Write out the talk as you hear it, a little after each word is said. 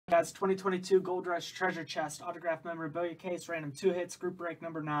guys, 2022 Gold Rush Treasure Chest Autograph Memorabilia Case, random 2 hits, group break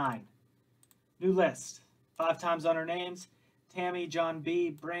number 9. New list. 5 times on our names. Tammy, John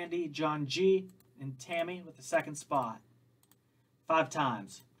B, Brandy, John G, and Tammy with the second spot. 5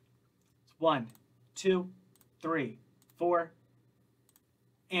 times. It's 1, 2, 3, 4,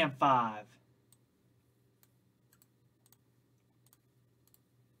 and 5.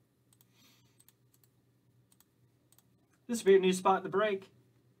 This will be a new spot in the break.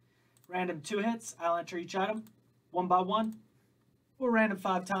 Random 2 hits. I'll enter each item 1 by 1. We'll random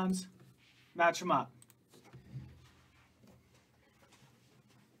 5 times. Match them up.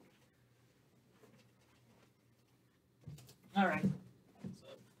 All right. So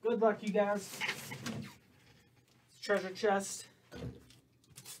good luck, you guys. It's treasure chest.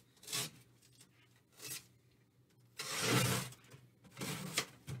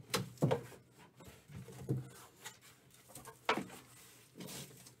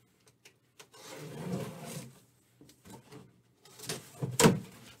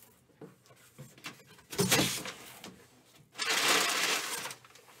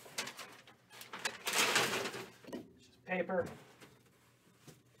 Paper.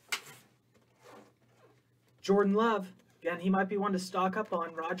 Jordan Love. Again, he might be one to stock up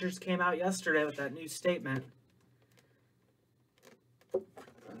on. Rogers came out yesterday with that new statement.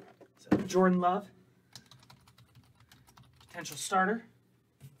 So Jordan Love. Potential starter.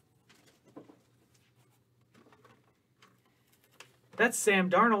 That's Sam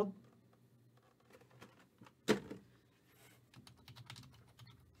Darnold. So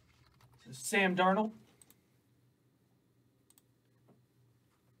Sam Darnold.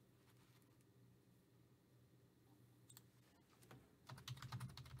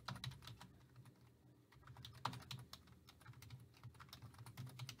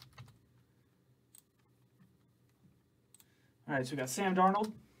 All right, so we got Sam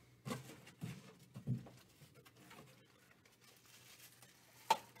Darnold.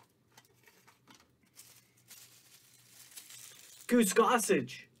 Goose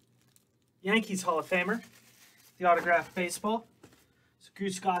Gossage, Yankees Hall of Famer, the autographed baseball. So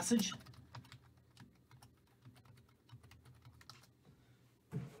Goose Gossage.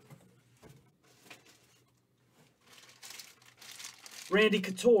 Randy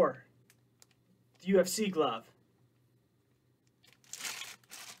Couture, the UFC glove.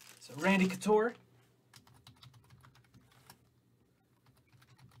 So Randy Couture.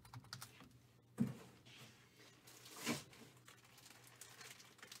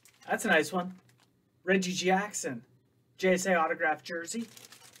 That's a nice one. Reggie Jackson, JSA autographed jersey.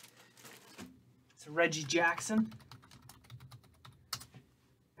 So Reggie Jackson.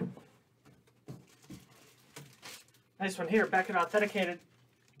 Nice one here, Beckett authenticated.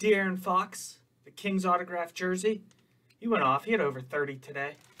 De'Aaron Fox, the Kings autographed jersey. He went off, he had over 30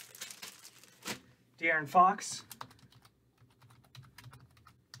 today. De'Aaron Fox.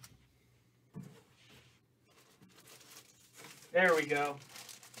 There we go.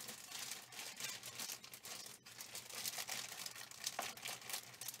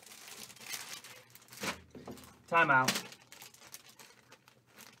 Timeout.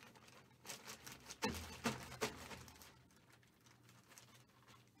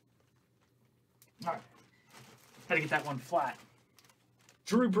 All right. Had to get that one flat.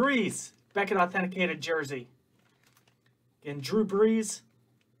 Drew Brees, Beckett authenticated jersey. Again, Drew Brees.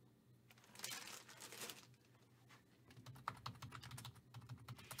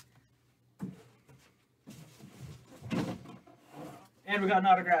 And we got an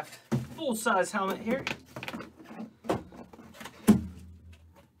autographed full-size helmet here.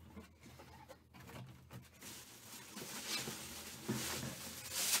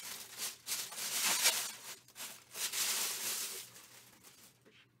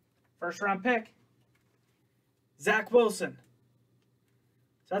 First round pick, Zach Wilson.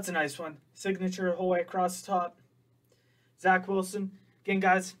 So that's a nice one. Signature the whole way across the top. Zach Wilson. Again,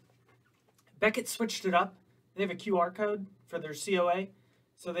 guys, Beckett switched it up. They have a QR code for their COA.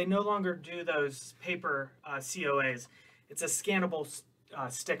 So they no longer do those paper COAs. It's a scannable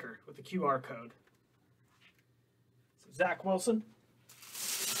sticker with a QR code. So Zach Wilson.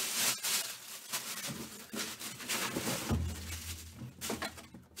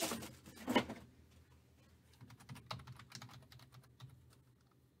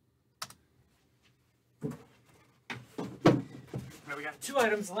 We got 2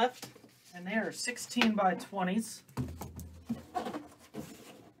 items left, and they are 16 by 20s.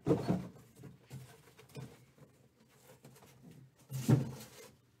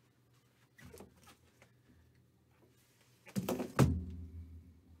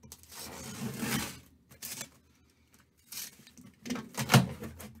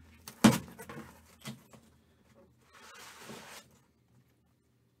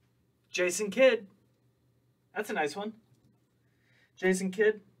 Jason Kidd. That's a nice one. Jason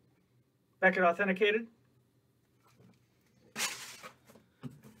Kidd. Beckett authenticated.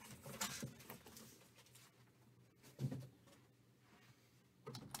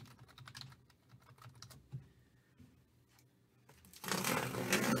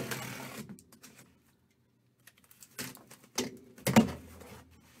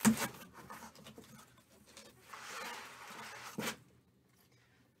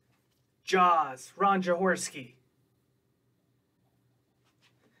 Jaws, Ron Jaworski.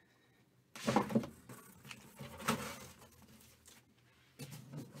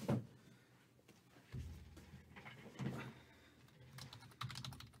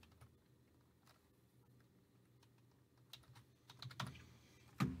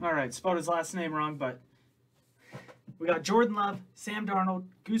 All right, spelled his last name wrong, but we got Jordan Love, Sam Darnold,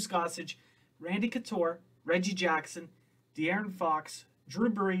 Goose Gossage, Randy Couture, Reggie Jackson, De'Aaron Fox, Drew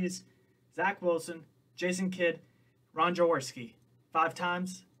Brees, Zach Wilson, Jason Kidd, Ron Jaworski. 5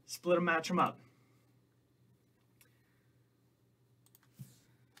 times, split them, match them up.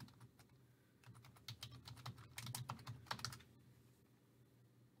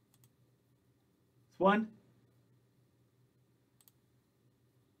 It's 1,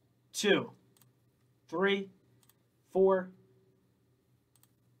 2, 3, 4,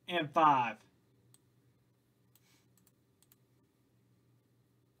 and 5.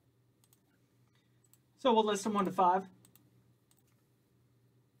 So we'll list them 1 to 5.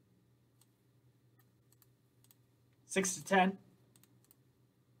 6 to 10.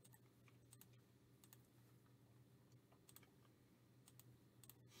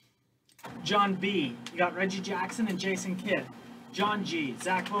 John B. You got Reggie Jackson and Jason Kidd. John G.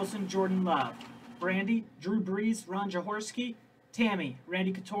 Zach Wilson, Jordan Love. Brandy, Drew Brees, Ron Jaworski. Tammy,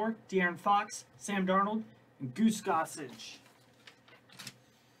 Randy Couture, De'Aaron Fox, Sam Darnold, and Goose Gossage.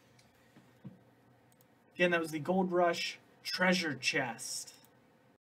 Again, that was the Gold Rush Treasure Chest.